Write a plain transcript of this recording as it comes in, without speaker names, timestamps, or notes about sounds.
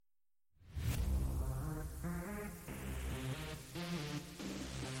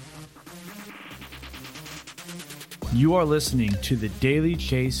You are listening to the Daily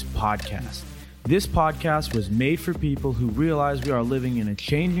Chase podcast. This podcast was made for people who realize we are living in a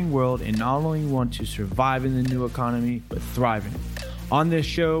changing world and not only want to survive in the new economy, but thrive in it. On this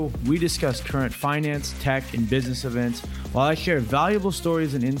show, we discuss current finance, tech, and business events, while I share valuable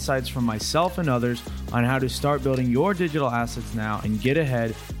stories and insights from myself and others on how to start building your digital assets now and get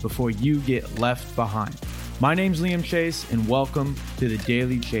ahead before you get left behind. My name's Liam Chase, and welcome to the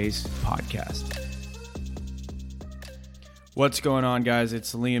Daily Chase podcast. What's going on, guys?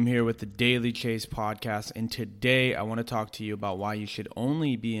 It's Liam here with the Daily Chase podcast, and today I want to talk to you about why you should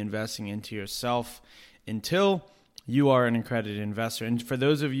only be investing into yourself until you are an accredited investor. And for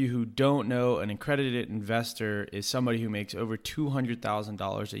those of you who don't know, an accredited investor is somebody who makes over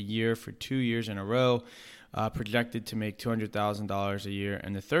 $200,000 a year for 2 years in a row, projected to make $200,000 a year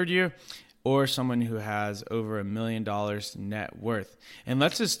in the third year, or someone who has over $1 million net worth. And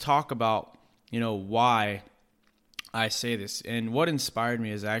let's just talk about, why I say this. And what inspired me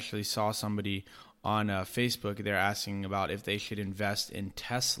is I actually saw somebody on Facebook. They're asking about if they should invest in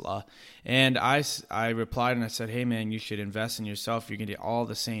Tesla. And I replied and I said, hey, man, you should invest in yourself. You can get all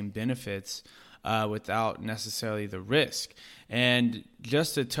the same benefits without necessarily the risk. And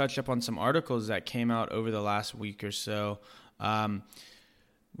just to touch up on some articles that came out over the last week or so,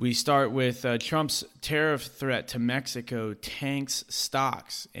 we start with Trump's tariff threat to Mexico tanks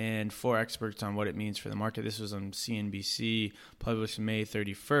stocks, and 4 experts on what it means for the market. This was on CNBC, published May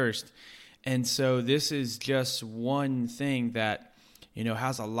 31st. And so this is just one thing that,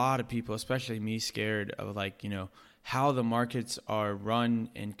 has a lot of people, especially me, scared of how the markets are run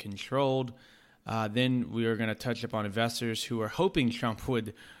and controlled. Then we are going to touch upon investors who are hoping Trump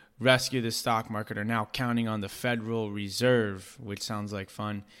would rescue the stock market, are now counting on the Federal Reserve, which sounds like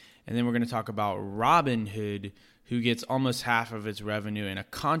fun. And then we're going to talk about Robinhood, who gets almost half of its revenue in a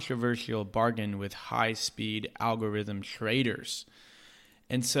controversial bargain with high-speed algorithm traders.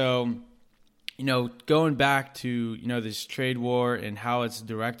 And so, going back to, this trade war and how it's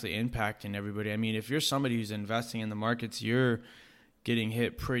directly impacting everybody. I mean, if you're somebody who's investing in the markets, you're getting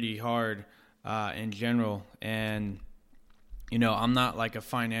hit pretty hard in general. And I'm not like a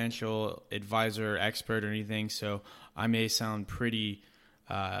financial advisor or expert or anything, so I may sound pretty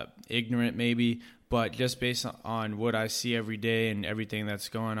ignorant maybe, but just based on what I see every day and everything that's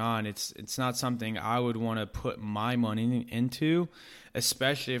going on, it's not something I would want to put my money into,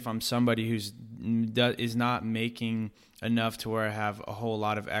 especially if I'm somebody is not making enough to where I have a whole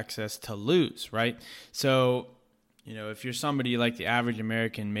lot of excess to lose, right? So if you're somebody like the average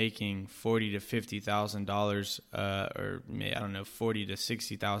American making $40,000 to $50,000, or $40,000 to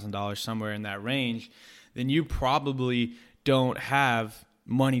 $60,000, somewhere in that range, then you probably don't have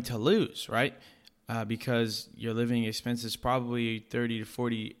money to lose, right? Because your living expenses probably 30 to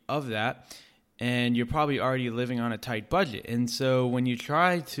 40 of that, and you're probably already living on a tight budget. And so when you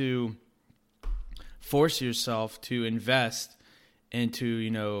try to force yourself to invest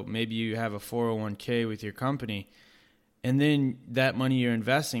into, maybe you have a 401k with your company, and then that money you're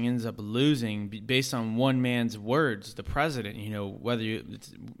investing ends up losing based on one man's words, the president. Whether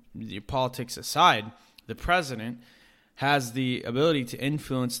your politics aside, the president has the ability to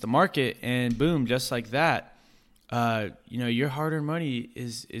influence the market, and boom, just like that, your hard-earned money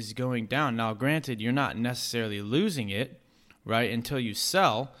is going down. Now, granted, you're not necessarily losing it, right, until you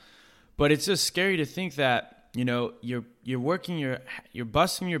sell, but it's just scary to think that you're working, you're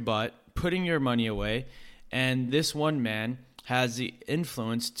busting your butt, putting your money away. And this one man has the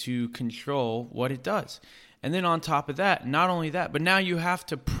influence to control what it does. And then on top of that, not only that, but now you have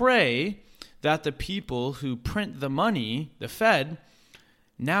to pray that the people who print the money, the Fed,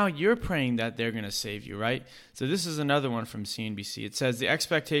 now you're praying that they're going to save you, right? So this is another one from CNBC. It says, the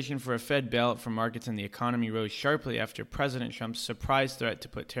expectation for a Fed bailout for markets and the economy rose sharply after President Trump's surprise threat to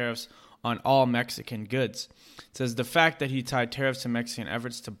put tariffs on all Mexican goods. It says the fact that he tied tariffs to Mexican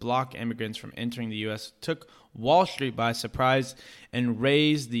efforts to block immigrants from entering the U.S. took Wall Street by surprise and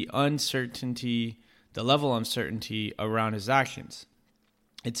raised the level of uncertainty around his actions.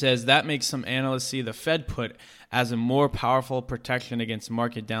 It says that makes some analysts see the Fed put as a more powerful protection against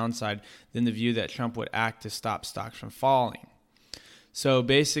market downside than the view that Trump would act to stop stocks from falling. So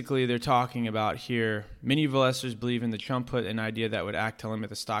basically, they're talking about here, many investors believe in the Trump put, an idea that would act to limit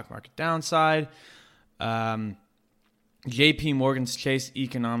the stock market downside. J.P. Morgan's Chase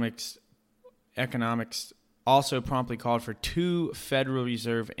Economics also promptly called for 2 Federal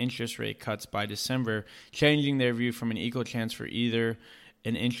Reserve interest rate cuts by December, changing their view from an equal chance for either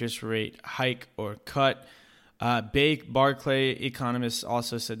an interest rate hike or cut. Barclay economists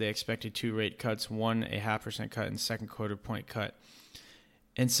also said they expected 2 rate cuts, 1.5% cut and second quarter point cut.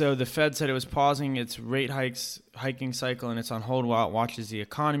 And so the Fed said it was pausing its hiking cycle, and it's on hold while it watches the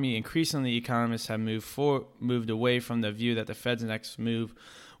economy. Increasingly, economists have moved away from the view that the Fed's next move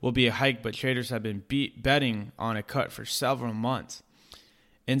will be a hike, but traders have been betting on a cut for several months.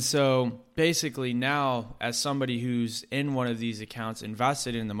 And so basically now, as somebody who's in one of these accounts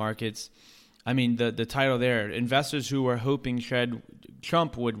invested in the markets, I mean, the title there, investors who were hoping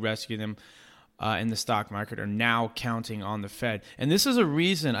Trump would rescue them in the stock market are now counting on the Fed. And this is a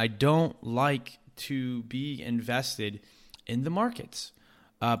reason I don't like to be invested in the markets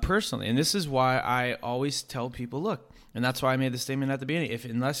personally. And this is why I always tell people, look, and that's why I made the statement at the beginning,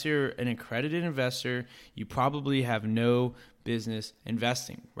 unless you're an accredited investor, you probably have no business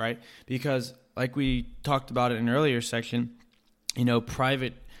investing, right? Because like we talked about in an earlier section,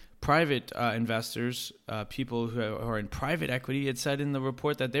 private investors, people who are in private equity, it said in the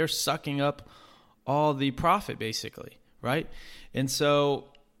report that they're sucking up all the profit basically, right? And so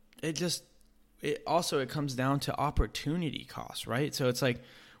it comes down to opportunity cost, right? So it's like,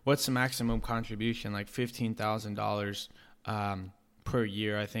 what's the maximum contribution? Like $15,000 per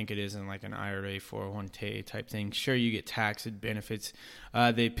year, I think it is, in like an IRA 401k type thing. Sure, you get tax benefits.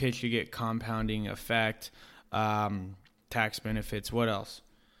 They pitch you get compounding effect, tax benefits. What else?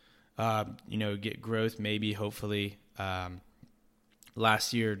 Get growth, maybe, hopefully.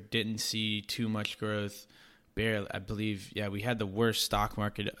 Last year didn't see too much growth. Barely, I believe, we had the worst stock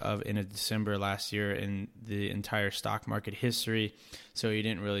market in December last year in the entire stock market history. So you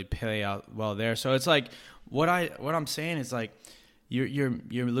didn't really play out well there. So it's like what I'm saying is like you're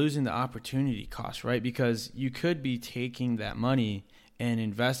losing the opportunity cost, right? Because you could be taking that money and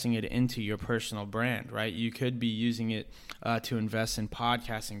investing it into your personal brand, right? You could be using it to invest in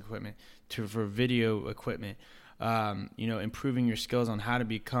podcasting equipment, for video equipment, improving your skills on how to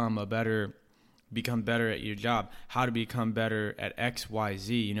become better at your job, how to become better at X, Y,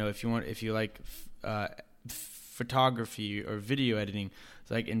 Z. If you like photography or video editing,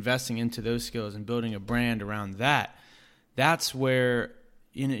 it's like investing into those skills and building a brand around that. That's where,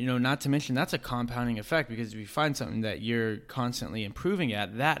 not to mention that's a compounding effect, because if you find something that you're constantly improving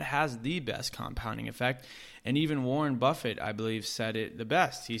at, that has the best compounding effect. And even Warren Buffett, I believe, said it the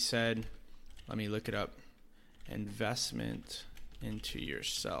best. He said, let me look it up, investment into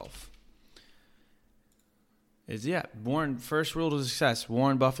yourself. First rule to success.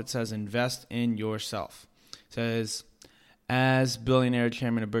 Warren Buffett says, invest in yourself. Says, as billionaire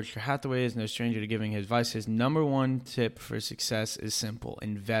chairman of Berkshire Hathaway is no stranger to giving his advice. His number one tip for success is simple: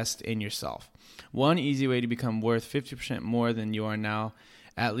 invest in yourself. One easy way to become worth 50% more than you are now,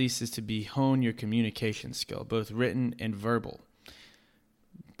 at least, is to hone your communication skill, both written and verbal.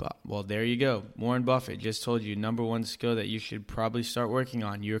 Well, there you go. Warren Buffett just told you number one skill that you should probably start working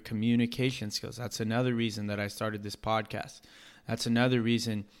on, your communication skills. That's another reason that I started this podcast. That's another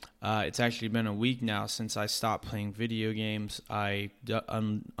reason. It's actually been a week now since I stopped playing video games. I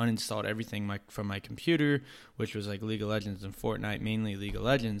uninstalled everything from my computer, which was like League of Legends and Fortnite, mainly League of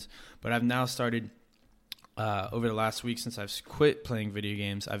Legends. But I've now started, over the last week since I've quit playing video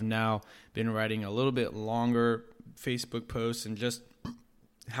games, I've now been writing a little bit longer Facebook posts and just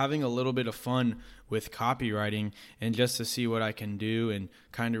having a little bit of fun with copywriting, and just to see what I can do and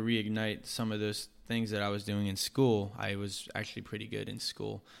kind of reignite some of those things that I was doing in school. I was actually pretty good in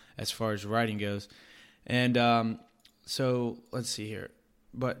school as far as writing goes. And so let's see here.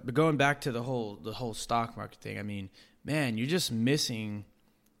 But going back to the whole stock market thing, I mean, man, you're just missing.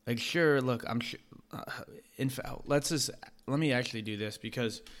 Like, sure, look, I'm sure. Let me actually do this,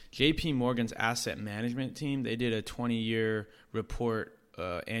 because J.P. Morgan's asset management team, they did a 20-year report,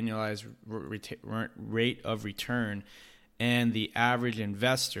 annualized rate of return, and the average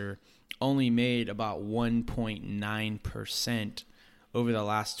investor only made about 1.9% over the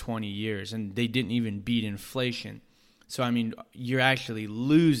last 20 years, and they didn't even beat inflation. So, I mean, you're actually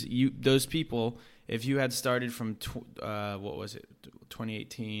those people, if you had started from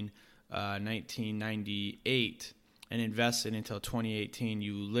 2018, 1998, and invested until 2018,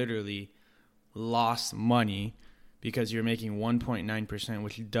 you literally lost money, because you're making 1.9%,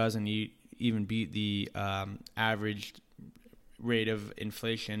 which doesn't even beat the average rate of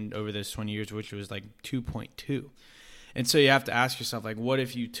inflation over those 20 years, which was like 2.2. And so you have to ask yourself, like, what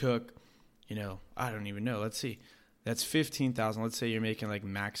if you took, I don't even know. Let's see. That's $15,000. Let's say you're making like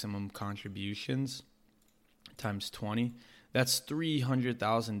maximum contributions times 20. That's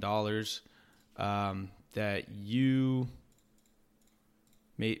 $300,000 that you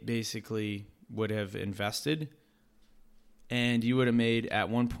basically would have invested. And you would have made, at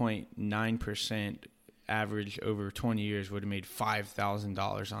 1.9% average over 20 years, would have made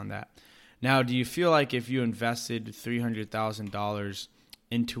 $5,000 on that. Now, do you feel like if you invested $300,000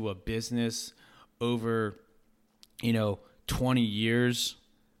 into a business over, 20 years,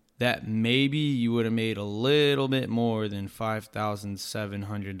 that maybe you would have made a little bit more than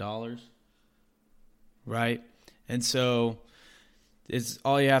 $5,700, right? And so it's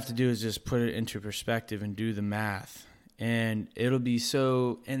all you have to do is just put it into perspective and do the math. And it'll be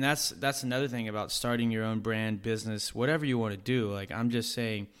and that's another thing about starting your own brand, business, whatever you want to do. Like, I'm just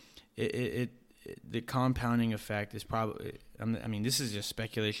saying, the compounding effect is probably, this is just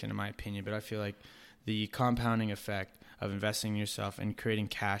speculation in my opinion, but I feel like the compounding effect of investing in yourself and creating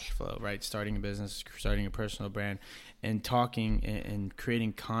cash flow, right? Starting a business, starting a personal brand, and talking and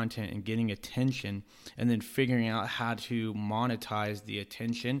creating content and getting attention, and then figuring out how to monetize the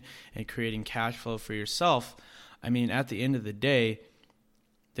attention and creating cash flow for yourself. At the end of the day,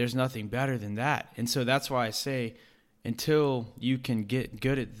 there's nothing better than that. And so that's why I say, until you can get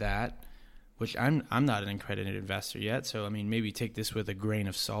good at that, which I'm not an accredited investor yet, so maybe take this with a grain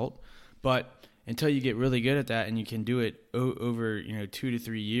of salt, but until you get really good at that and you can do it over 2 to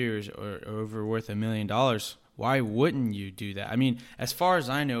 3 years or over worth $1 million, why wouldn't you do that? As far as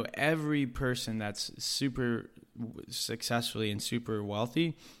I know, every person that's super successfully and super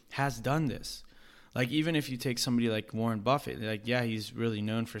wealthy has done this. Like, even if you take somebody like Warren Buffett, he's really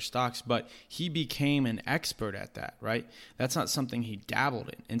known for stocks, but he became an expert at that, right? That's not something he dabbled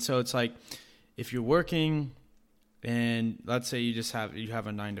in. And so it's like, if you're working and let's say you have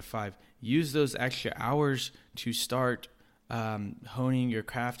a 9 to 5, use those extra hours to start honing your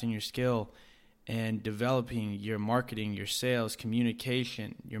craft and your skill and developing your marketing, your sales,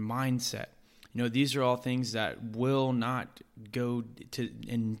 communication, your mindset. These are all things that will not go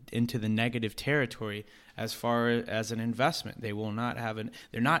into the negative territory as far as an investment. They will not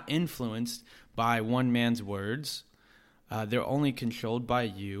they're not influenced by one man's words. They're only controlled by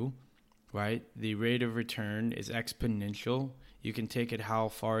you, right? The rate of return is exponential. You can take it how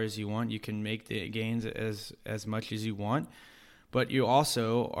far as you want. You can make the gains as much as you want, but you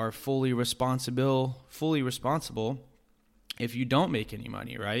also are fully responsible if you don't make any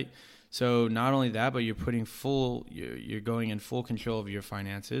money, right? So not only that, but you're you're going in full control of your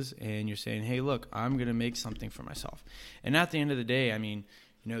finances, and you're saying, hey, look, I'm going to make something for myself. And at the end of the day,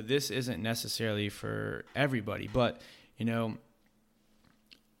 this isn't necessarily for everybody, but,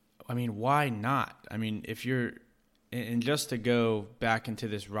 why not? If you're, and just to go back into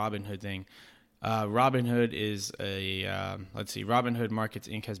this Robinhood thing, Robinhood is Robinhood Markets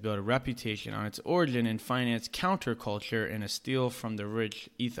Inc. has built a reputation on its origin in finance counterculture and a steal from the rich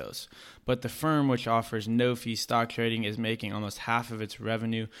ethos. But the firm, which offers no-fee stock trading, is making almost half of its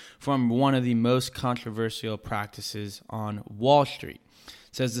revenue from one of the most controversial practices on Wall Street.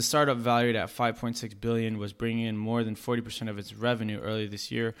 It says the startup, valued at $5.6 billion, was bringing in more than 40% of its revenue earlier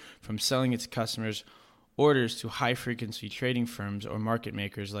this year from selling its customers orders to high-frequency trading firms or market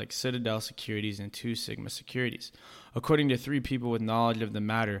makers like Citadel Securities and Two Sigma Securities, according to 3 people with knowledge of the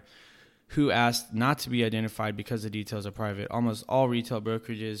matter who asked not to be identified because the details are private. Almost all retail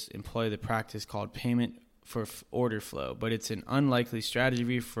brokerages employ the practice called payment for order flow, but it's an unlikely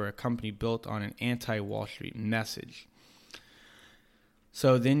strategy for a company built on an anti-Wall Street message.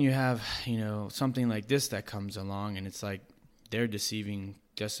 So then you have, something like this that comes along, and it's like they're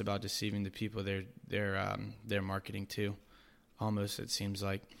just about deceiving the people they're marketing to, almost, it seems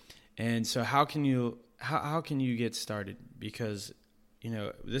like. And so how can you get started? Because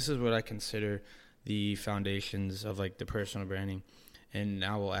this is what I consider the foundations of like the personal branding, and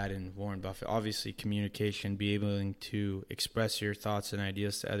I will add in Warren Buffett. Obviously, communication, be able to express your thoughts and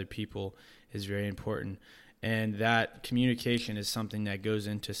ideas to other people is very important, and that communication is something that goes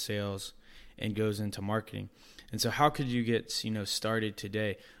into sales and goes into marketing. And so how could you get, started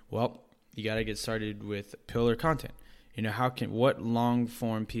today? Well, you got to get started with pillar content. What long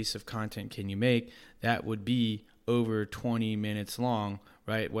form piece of content can you make that would be over 20 minutes long,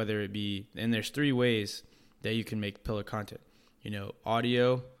 right? Whether it be, and there's 3 ways that you can make pillar content,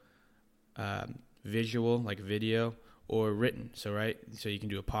 audio, visual, like video, or written. So you can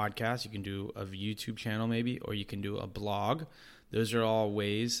do a podcast, you can do a YouTube channel maybe, or you can do a blog. Those are all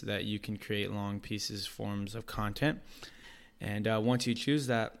ways that you can create long forms of content. And once you choose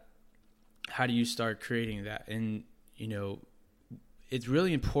that, how do you start creating that? And, it's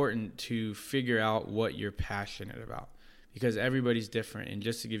really important to figure out what you're passionate about, because everybody's different. And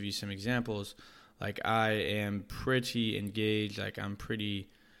just to give you some examples, like I am pretty engaged, like I'm pretty,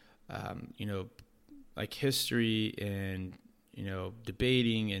 like history and,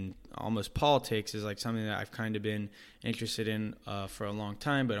 debating and almost politics is like something that I've kind of been interested in for a long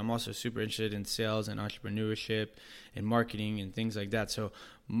time, but I'm also super interested in sales and entrepreneurship and marketing and things like that. So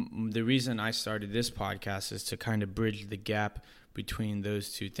the reason I started this podcast is to kind of bridge the gap between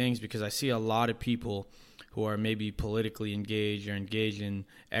those two things, because I see a lot of people who are maybe politically engaged or engaged in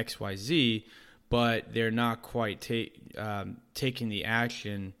XYZ, but they're not quite taking the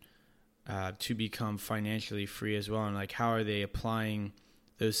action to become financially free as well. And like, how are they applying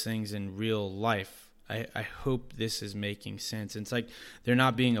those things in real life? I hope this is making sense. It's like they're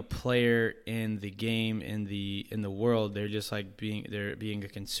not being a player in the game, in the world. They're just like being a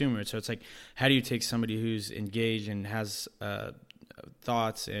consumer. So it's like, how do you take somebody who's engaged and has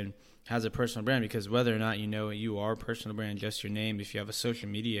thoughts and has a personal brand? Because whether or not you are a personal brand, just your name, if you have a social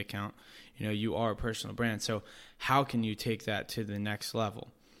media account, you are a personal brand. So how can you take that to the next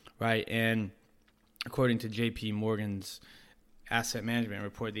level, right? And according to JP Morgan's asset management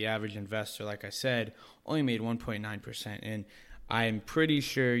report, the average investor, like I said, only made 1.9%. And I'm pretty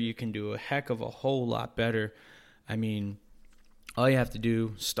sure you can do a heck of a whole lot better. I mean, all you have to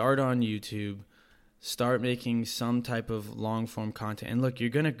do, start on YouTube, start making some type of long form content. And look, you're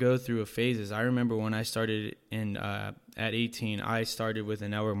going to go through phases. I remember when I started at 18, I started with a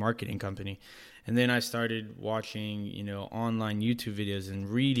network marketing company. And then I started watching, online YouTube videos and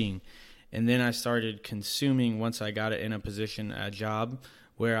reading. And then I started consuming once I got it in a job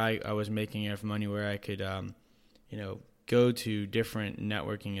where I was making enough money where I could, go to different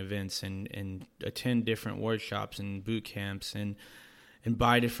networking events and attend different workshops and boot camps and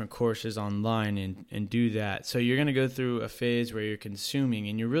buy different courses online and do that. So you're going to go through a phase where you're consuming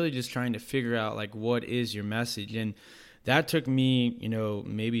and you're really just trying to figure out like, what is your message? And that took me,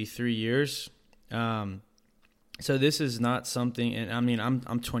 maybe 3 years. So this is not something, and I mean, I'm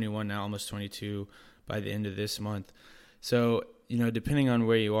 21 now, almost 22 by the end of this month. So, depending on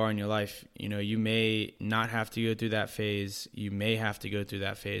where you are in your life, you may not have to go through that phase. You may have to go through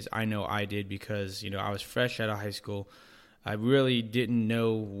that phase. I know I did because, I was fresh out of high school. I really didn't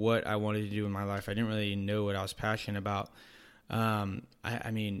know what I wanted to do in my life. I didn't really know what I was passionate about. I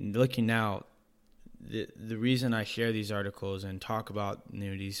mean, looking now, the reason I share these articles and talk about,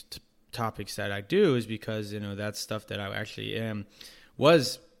 these topics that I do is because that's stuff that I actually I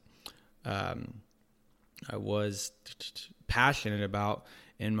was passionate about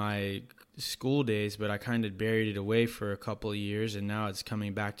in my school days, but I kind of buried it away for a couple of years, and now it's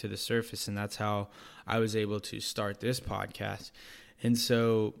coming back to the surface, and that's how I was able to start this podcast. And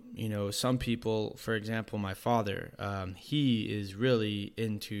so, some people, for example, my father, he is really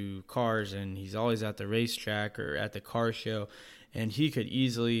into cars, and he's always at the racetrack or at the car show. And he could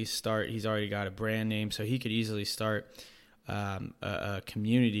easily start, he's already got a brand name, so he could easily start a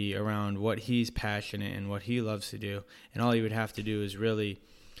community around what he's passionate and what he loves to do. And all he would have to do is really,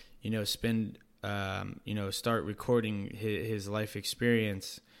 start recording his life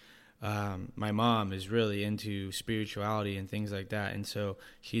experience. My mom is really into spirituality and things like that. And so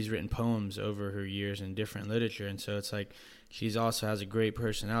she's written poems over her years in different literature. And so it's like, she's also has a great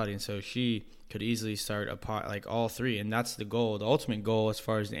personality. And so she could easily start like all three. And that's the goal. The ultimate goal as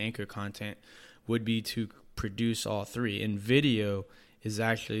far as the anchor content would be to produce all three. And video is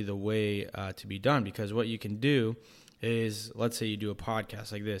actually the way to be done, because what you can do is, let's say you do a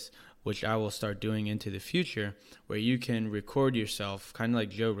podcast like this, which I will start doing into the future, where you can record yourself, kind of like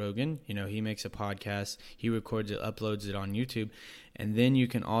Joe Rogan. He makes a podcast, he records it, uploads it on YouTube, and then you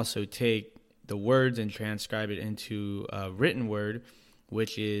can also take the words and transcribe it into a written word,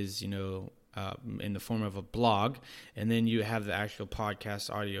 which is, in the form of a blog, and then you have the actual podcast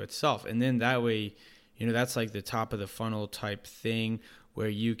audio itself. And then that way, that's like the top of the funnel type thing where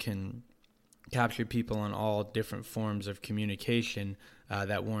you can capture people on all different forms of communication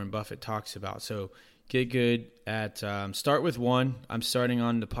that Warren Buffett talks about. So get good at, start with one. I'm starting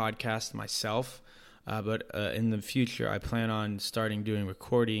on the podcast myself, but in the future, I plan on starting doing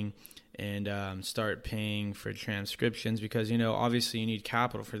recording and start paying for transcriptions, because, obviously you need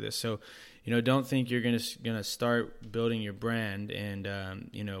capital for this. So, don't think you're gonna start building your brand and,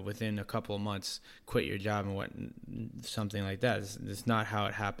 within a couple of months quit your job and something like that. It's not how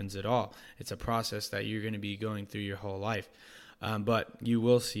it happens at all. It's a process that you're going to be going through your whole life. But you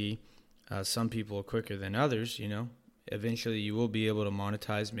will see some people quicker than others. Eventually you will be able to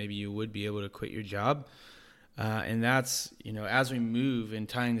monetize. Maybe you would be able to quit your job. And that's, as we move and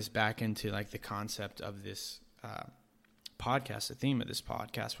tying this back into like the concept of this podcast, the theme of this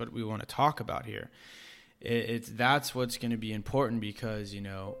podcast, what we want to talk about here, that's what's going to be important, because,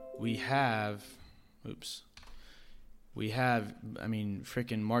 we have,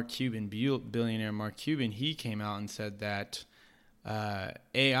 freaking Mark Cuban, billionaire Mark Cuban, he came out and said that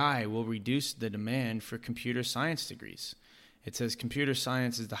AI will reduce the demand for computer science degrees. It says computer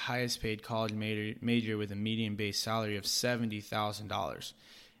science is the highest paid college major with a median base salary of $70,000.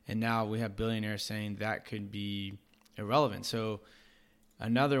 And now we have billionaires saying that could be irrelevant. So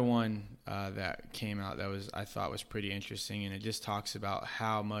another one that came out that I thought was pretty interesting, and it just talks about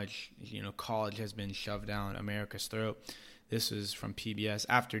how much college has been shoved down America's throat. This is from PBS.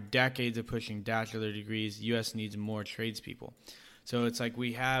 After decades of pushing bachelor degrees, the U.S. needs more tradespeople. So it's like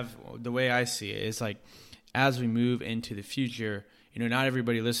the way I see it is like, as we move into the future, not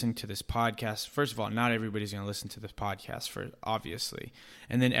everybody listening to this podcast, first of all, not everybody's going to listen to this podcast obviously.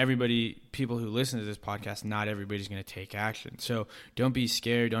 And then people who listen to this podcast, not everybody's going to take action. So don't be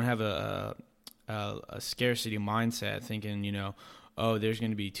scared. Don't have a scarcity mindset thinking, there's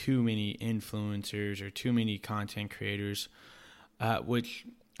going to be too many influencers or too many content creators, which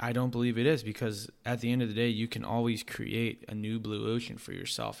I don't believe it is, because at the end of the day, you can always create a new blue ocean for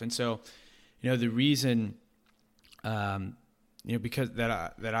yourself. And so, the reason, because that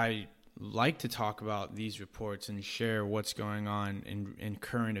I like to talk about these reports and share what's going on in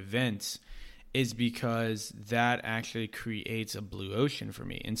current events is because that actually creates a blue ocean for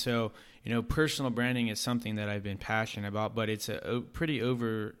me. And so, personal branding is something that I've been passionate about, but it's pretty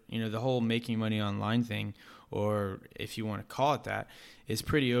the whole making money online thing, or if you want to call it that, is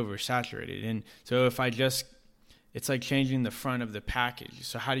pretty oversaturated. And so it's like changing the front of the package.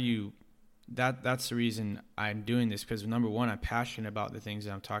 So how do you, that's the reason I'm doing this, because number one, I'm passionate about the things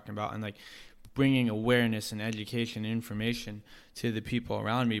that I'm talking about and like bringing awareness and education and information to the people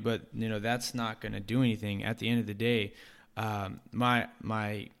around me. But, that's not going to do anything. At the end of the day,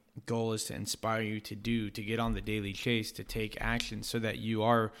 my goal is to inspire you to get on the daily chase, to take action so that you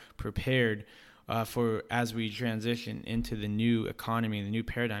are prepared for as we transition into the new economy, the new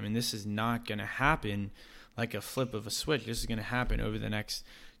paradigm. And this is not going to happen like a flip of a switch. This is going to happen over the next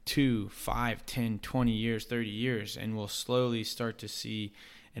 2, 5, 10, 20 years, 30 years, and we'll slowly start to see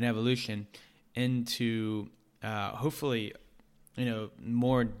an evolution into hopefully,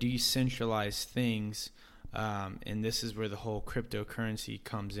 more decentralized things. And this is where the whole cryptocurrency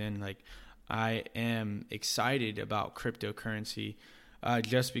comes in. Like, I am excited about cryptocurrency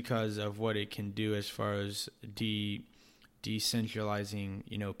just because of what it can do as far as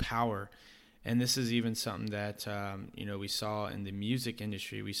decentralizing, power. And this is even something that, we saw in the music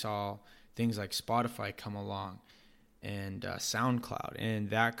industry. We saw things like Spotify come along and SoundCloud, and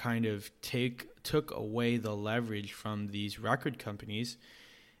that kind of took away the leverage from these record companies,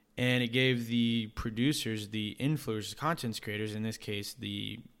 and it gave the producers, the influencers, content creators, in this case,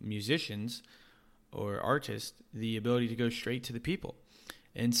 the musicians or artists, the ability to go straight to the people.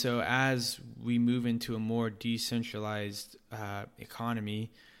 And so as we move into a more decentralized economy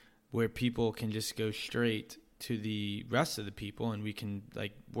where people can just go straight to the rest of the people and we can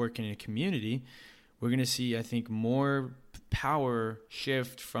like work in a community, we're going to see, I think, more power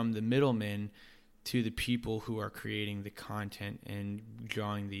shift from the middlemen to the people who are creating the content and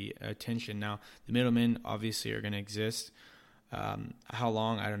drawing the attention. Now, the middlemen obviously are going to exist. How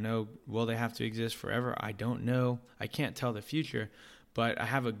long? I don't know. Will they have to exist forever? I don't know. I can't tell the future, but I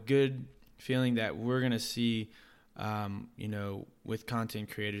have a good feeling that we're going to see, with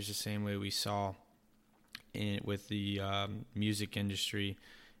content creators the same way we saw with the music industry.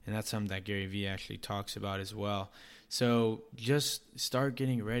 And that's something that Gary Vee actually talks about as well. So just start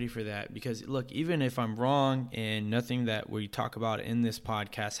getting ready for that, because look, even if I'm wrong and nothing that we talk about in this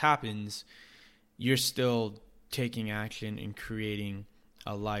podcast happens, you're still taking action and creating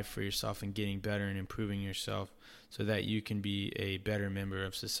a life for yourself and getting better and improving yourself so that you can be a better member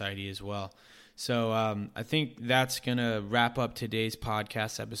of society as well. So I think that's going to wrap up today's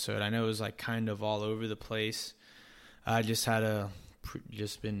podcast episode. I know it was like kind of all over the place. I just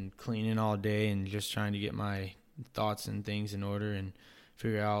been cleaning all day and just trying to get my thoughts and things in order and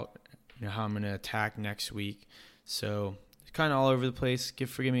figure out how I'm going to attack next week. So it's kind of all over the place.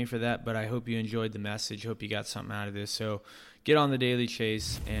 Forgive me for that, but I hope you enjoyed the message. Hope you got something out of this. So get on the daily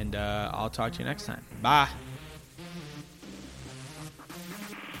chase, and I'll talk to you next time. Bye.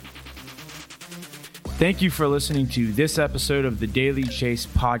 Thank you for listening to this episode of the Daily Chase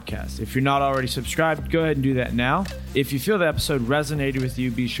podcast. If you're not already subscribed, go ahead and do that now. If you feel the episode resonated with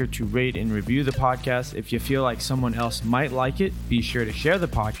you, be sure to rate and review the podcast. If you feel like someone else might like it, be sure to share the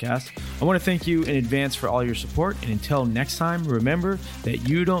podcast. I want to thank you in advance for all your support. And until next time, remember that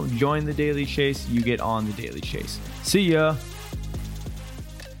you don't join the Daily Chase, you get on the Daily Chase. See ya.